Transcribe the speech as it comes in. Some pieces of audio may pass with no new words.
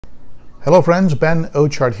Hello friends, Ben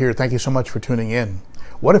Ochart here. Thank you so much for tuning in.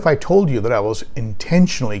 What if I told you that I was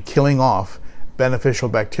intentionally killing off beneficial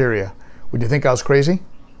bacteria? Would you think I was crazy?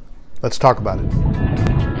 Let's talk about it.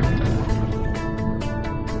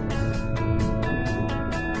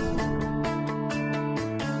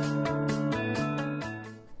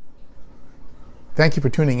 Thank you for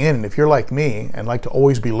tuning in, and if you're like me and like to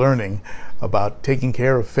always be learning about taking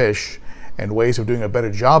care of fish and ways of doing a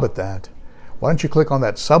better job at that, why don't you click on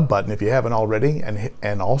that sub button if you haven't already,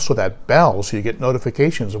 and also that bell so you get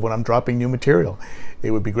notifications of when I'm dropping new material.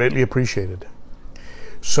 It would be greatly appreciated.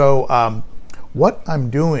 So what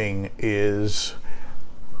I'm doing is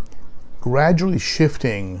gradually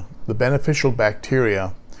shifting the beneficial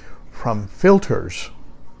bacteria from filters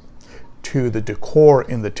to the decor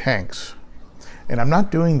in the tanks. And I'm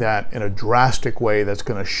not doing that in a drastic way that's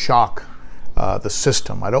going to shock the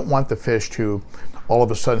system. I don't want the fish to all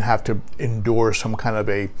of a sudden have to endure some kind of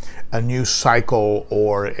a new cycle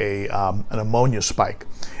or an ammonia spike.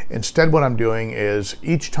 Instead, what I'm doing is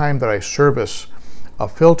each time that I service a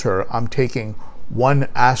filter, I'm taking one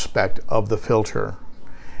aspect of the filter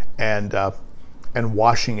and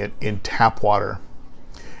washing it in tap water.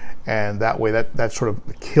 And that way that sort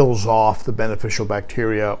of kills off the beneficial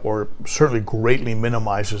bacteria, or certainly greatly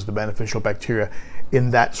minimizes the beneficial bacteria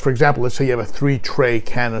in that. For example, let's say you have a 3-tray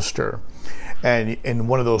canister, and in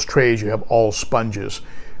one of those trays you have all sponges.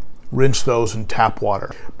 Rinse those in tap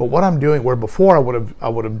water. But what I'm doing, where before I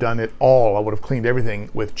would have done it all, I would have cleaned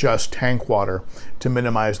everything with just tank water to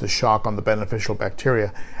minimize the shock on the beneficial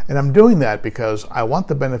bacteria. And I'm doing that because I want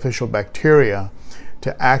the beneficial bacteria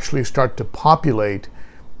to actually start to populate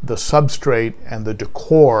the substrate and the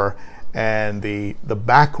decor and the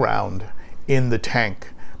background in the tank.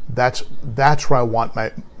 That's where I want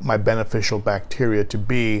my beneficial bacteria to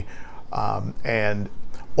be. And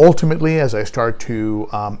ultimately, as I start to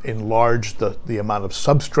enlarge the amount of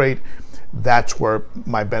substrate, that's where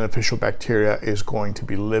my beneficial bacteria is going to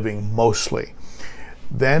be living mostly.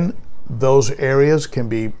 Then those areas can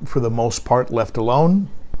be, for the most part, left alone,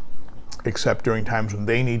 except during times when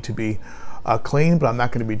they need to be clean. But I'm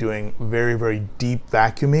not going to be doing very, very deep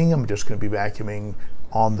vacuuming. I'm just going to be vacuuming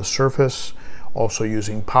on the surface, also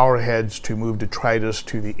using power heads to move detritus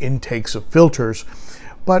to the intakes of filters.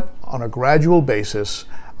 But on a gradual basis,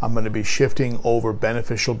 I'm going to be shifting over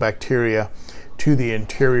beneficial bacteria to the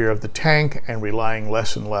interior of the tank and relying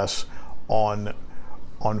less and less on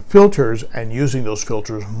filters, and using those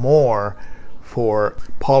filters more for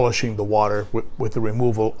polishing the water with the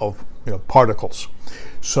removal of particles.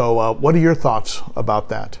 So what are your thoughts about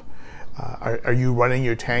that? Are you running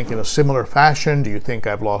your tank in a similar fashion? Do you think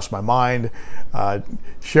I've lost my mind?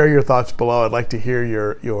 Share your thoughts below. I'd like to hear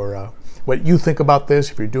your what you think about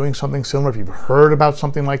this. If you're doing something similar, if you've heard about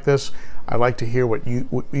something like this, I'd like to hear what you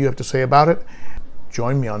have to say about it.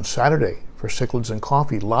 Join me on Saturday for Cichlids and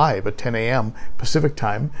Coffee live at 10 a.m. Pacific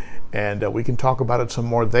time, and we can talk about it some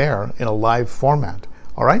more there in a live format.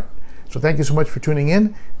 All right? So thank you so much for tuning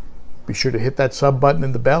in. Be sure to hit that sub button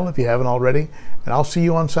and the bell if you haven't already, and I'll see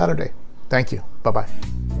you on Saturday. Thank you. Bye-bye.